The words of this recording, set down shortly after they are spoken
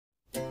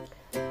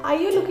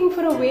Are you looking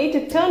for a way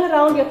to turn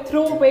around your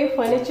throwaway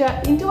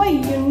furniture into a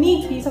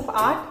unique piece of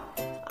art?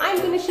 I'm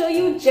going to show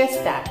you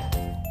just that.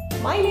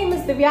 My name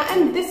is Dhivya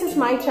and this is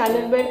my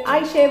channel where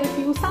I share with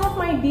you some of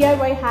my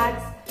DIY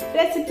hacks,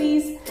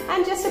 recipes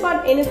and just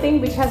about anything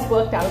which has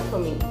worked out for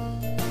me.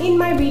 In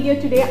my video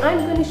today, I'm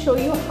going to show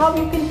you how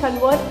you can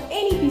convert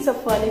any piece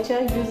of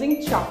furniture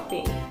using chalk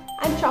paint.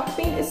 And chalk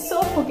paint is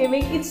so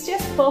forgiving, it's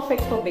just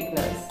perfect for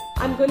beginners.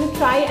 I'm going to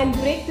try and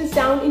break this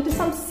down into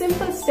some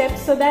simple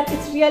steps so that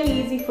it's really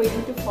easy for you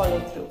to follow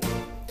through.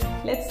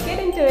 Let's get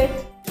into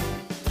it.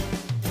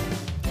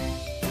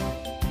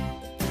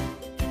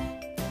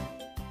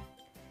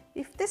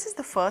 If this is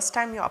the first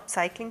time you're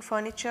upcycling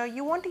furniture,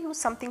 you want to use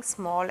something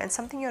small and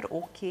something you're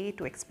okay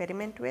to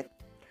experiment with.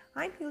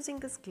 I'm using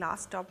this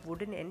glass top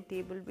wooden end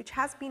table which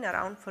has been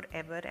around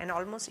forever and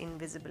almost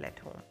invisible at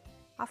home.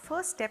 Our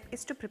first step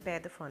is to prepare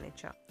the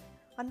furniture.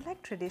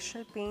 Unlike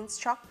traditional paints,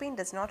 chalk paint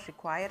does not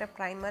require a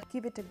primer.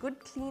 Give it a good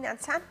clean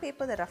and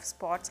sandpaper the rough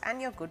spots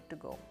and you're good to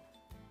go.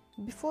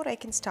 Before I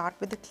can start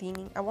with the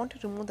cleaning, I want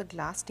to remove the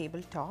glass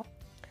tabletop.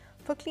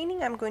 For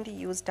cleaning, I'm going to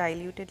use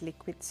diluted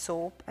liquid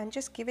soap and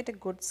just give it a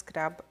good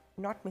scrub,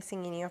 not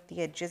missing any of the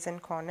edges and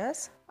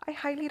corners. I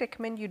highly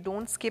recommend you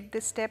don't skip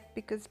this step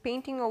because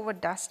painting over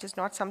dust is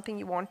not something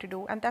you want to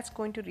do, and that's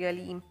going to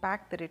really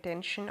impact the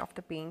retention of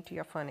the paint to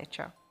your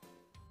furniture.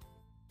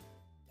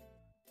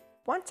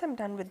 Once I'm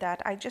done with that,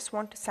 I just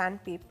want to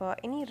sandpaper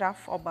any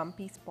rough or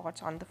bumpy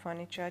spots on the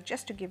furniture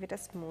just to give it a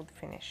smooth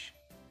finish.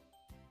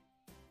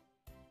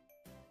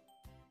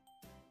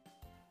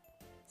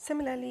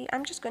 Similarly,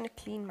 I'm just going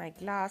to clean my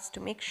glass to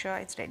make sure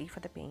it's ready for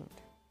the paint.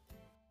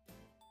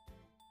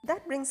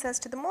 That brings us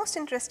to the most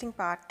interesting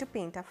part, to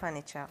paint our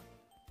furniture.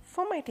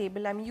 For my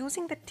table, I'm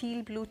using the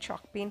teal blue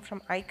chalk paint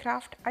from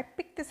iCraft. I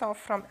picked this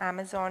off from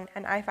Amazon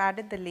and I've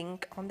added the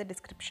link on the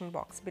description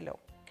box below.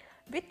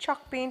 With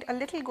chalk paint, a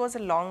little goes a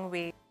long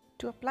way.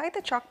 To apply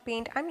the chalk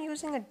paint, I'm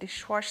using a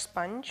dishwash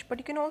sponge, but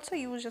you can also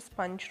use a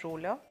sponge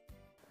roller.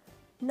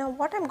 Now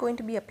what I'm going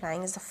to be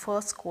applying is the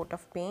first coat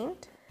of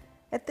paint.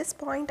 At this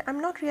point,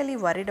 I'm not really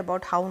worried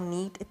about how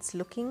neat it's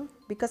looking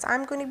because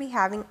I'm going to be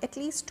having at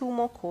least 2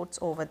 more coats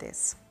over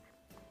this.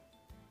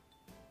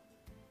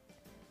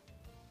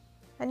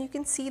 And you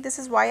can see this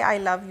is why I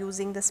love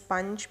using the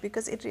sponge,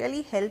 because it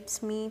really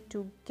helps me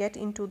to get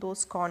into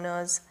those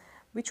corners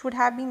which would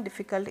have been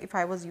difficult if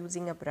I was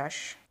using a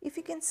brush. If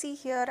you can see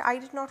here, I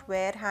did not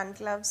wear hand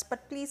gloves,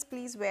 but please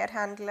wear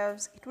hand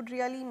gloves. It would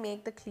really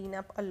make the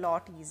cleanup a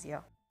lot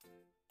easier.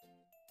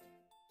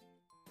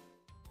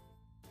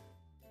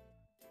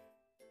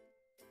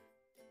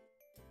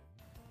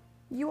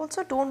 You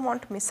also don't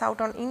want to miss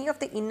out on any of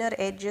the inner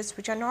edges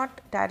which are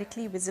not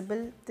directly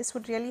visible. This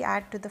would really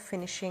add to the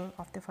finishing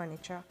of the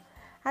furniture.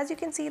 As you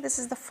can see, this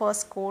is the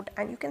first coat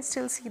and you can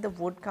still see the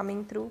wood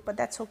coming through, but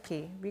that's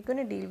okay. We're going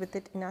to deal with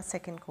it in our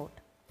second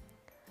coat.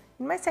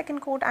 In my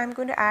second coat, I'm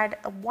going to add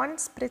 1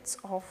 spritz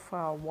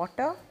of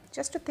water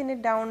just to thin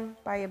it down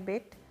by a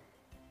bit.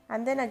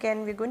 And then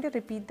again, we're going to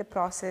repeat the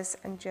process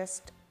and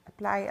just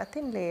apply a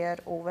thin layer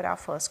over our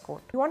first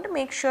coat. You want to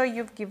make sure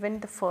you've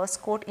given the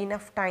first coat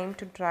enough time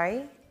to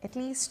dry, at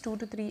least 2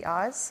 to 3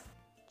 hours.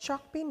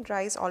 Chalk paint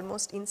dries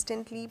almost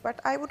instantly, but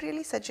I would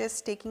really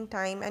suggest taking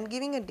time and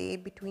giving a day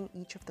between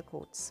each of the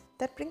coats.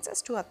 That brings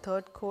us to our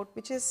third coat,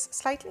 which is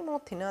slightly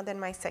more thinner than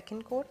my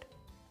second coat.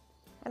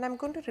 And I'm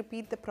going to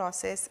repeat the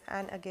process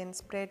and again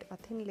spread a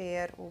thin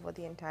layer over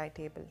the entire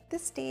table.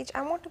 This stage,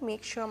 I want to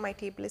make sure my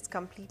table is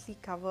completely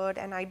covered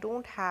and I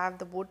don't have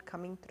the wood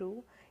coming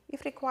through.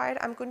 If required,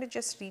 I'm going to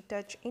just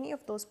retouch any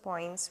of those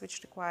points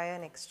which require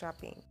an extra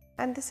paint.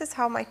 And this is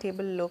how my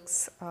table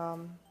looks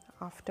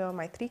after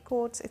my 3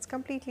 coats. It's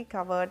completely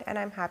covered and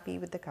I'm happy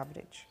with the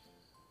coverage.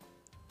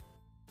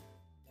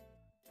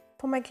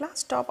 For my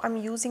glass top, I'm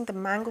using the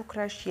Mango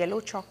Crush yellow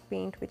chalk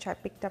paint which I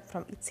picked up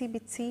from Itsy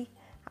Bitsy.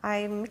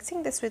 I'm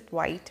mixing this with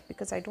white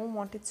because I don't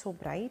want it so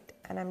bright,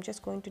 and I'm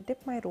just going to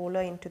dip my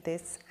roller into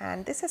this,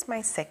 and this is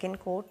my second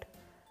coat.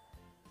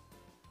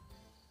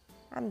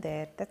 And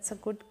there, that's a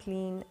good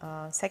clean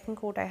second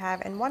coat I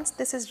have, and once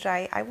this is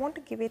dry, I want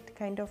to give it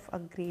kind of a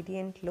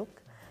gradient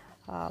look.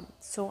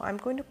 So I'm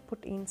going to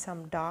put in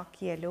some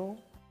dark yellow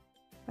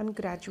and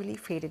gradually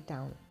fade it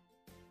down.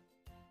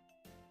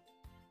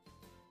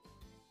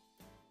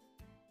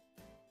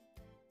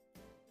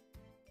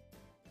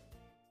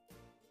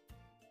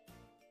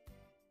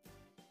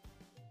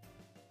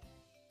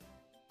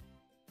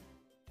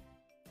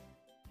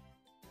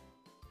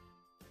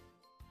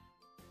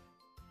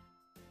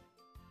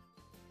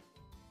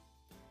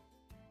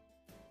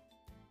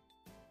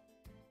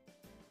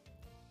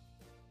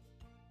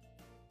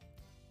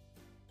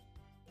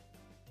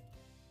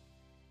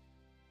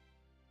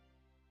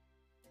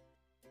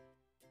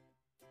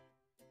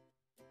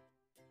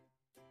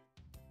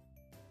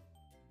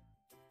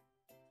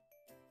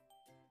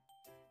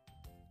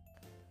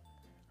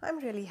 I'm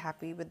really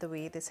happy with the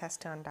way this has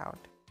turned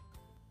out.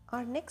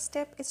 Our next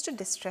step is to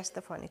distress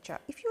the furniture.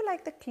 If you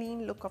like the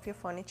clean look of your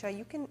furniture,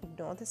 you can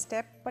ignore this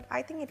step, but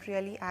I think it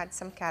really adds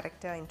some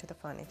character into the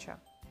furniture.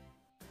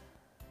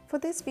 For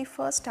this, we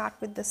first start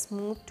with the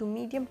smooth to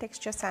medium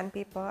texture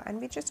sandpaper,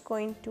 and we're just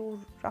going to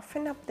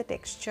roughen up the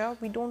texture.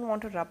 We don't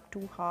want to rub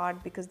too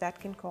hard because that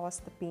can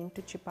cause the paint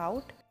to chip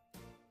out.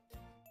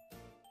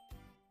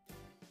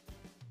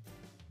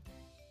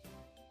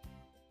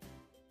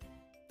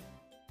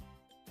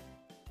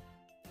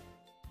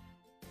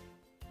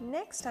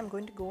 Next, I'm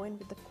going to go in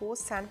with the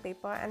coarse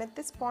sandpaper, and at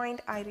this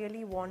point I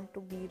really want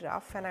to be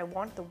rough and I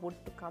want the wood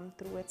to come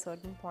through at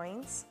certain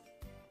points.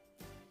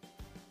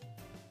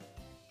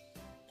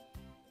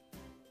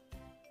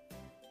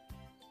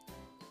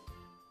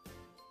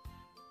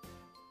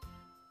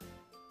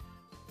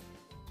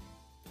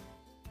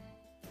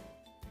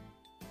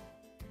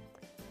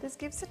 This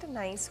gives it a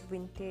nice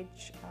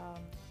vintage,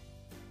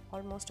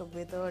 almost a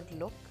withered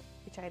look,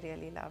 which I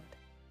really loved.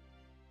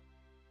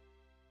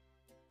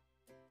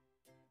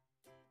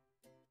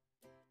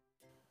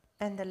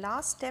 And the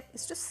last step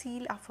is to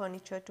seal our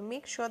furniture to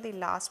make sure they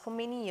last for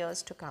many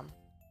years to come.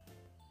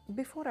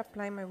 Before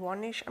applying my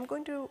varnish, I'm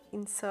going to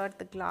insert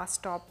the glass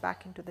top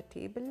back into the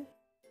table.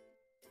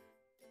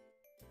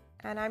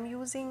 And I'm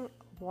using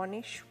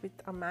varnish with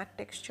a matte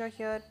texture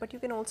here, but you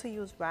can also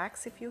use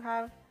wax if you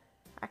have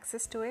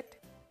access to it.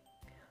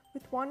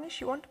 With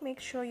varnish, you want to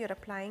make sure you're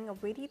applying a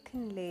very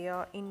thin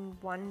layer in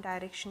one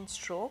direction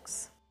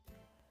strokes.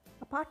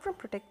 Apart from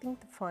protecting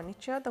the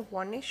furniture, the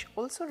varnish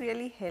also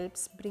really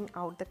helps bring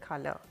out the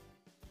color.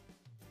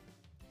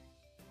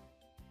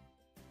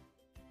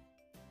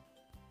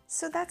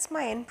 So that's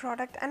my end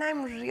product, and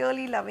I'm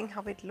really loving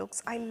how it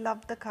looks. I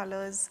love the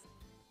colors.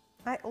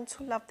 I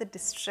also love the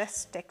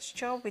distressed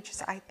texture, which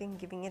is, I think,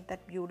 giving it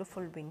that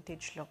beautiful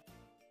vintage look.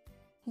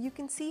 You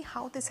can see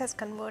how this has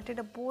converted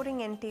a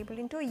boring end table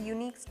into a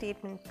unique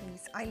statement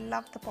piece. I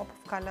love the pop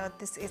of color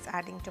this is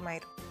adding to my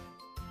room.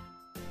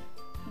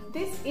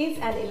 This is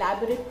an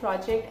elaborate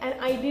project and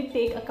I did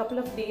take a couple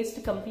of days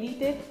to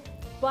complete it,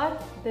 but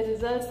the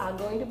results are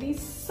going to be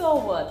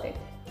so worth it.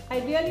 I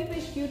really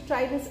wish you'd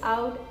try this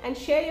out and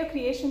share your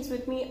creations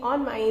with me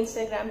on my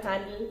Instagram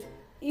handle.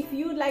 If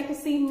you'd like to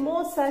see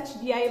more such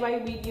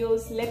DIY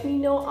videos, let me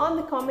know on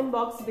the comment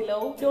box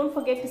below. Don't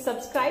forget to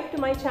subscribe to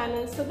my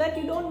channel so that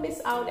you don't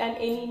miss out on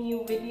any new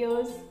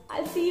videos.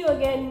 I'll see you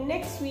again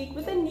next week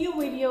with a new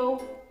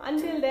video.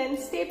 Until then,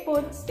 stay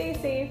put, stay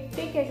safe,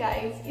 take care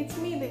guys. It's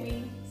me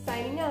Dhivya,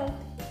 signing out.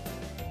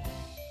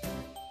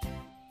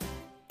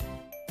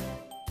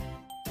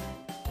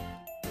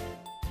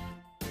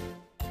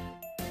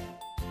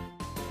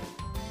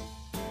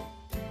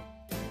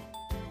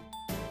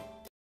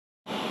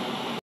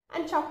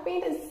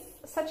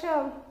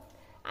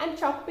 And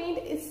chalk paint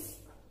is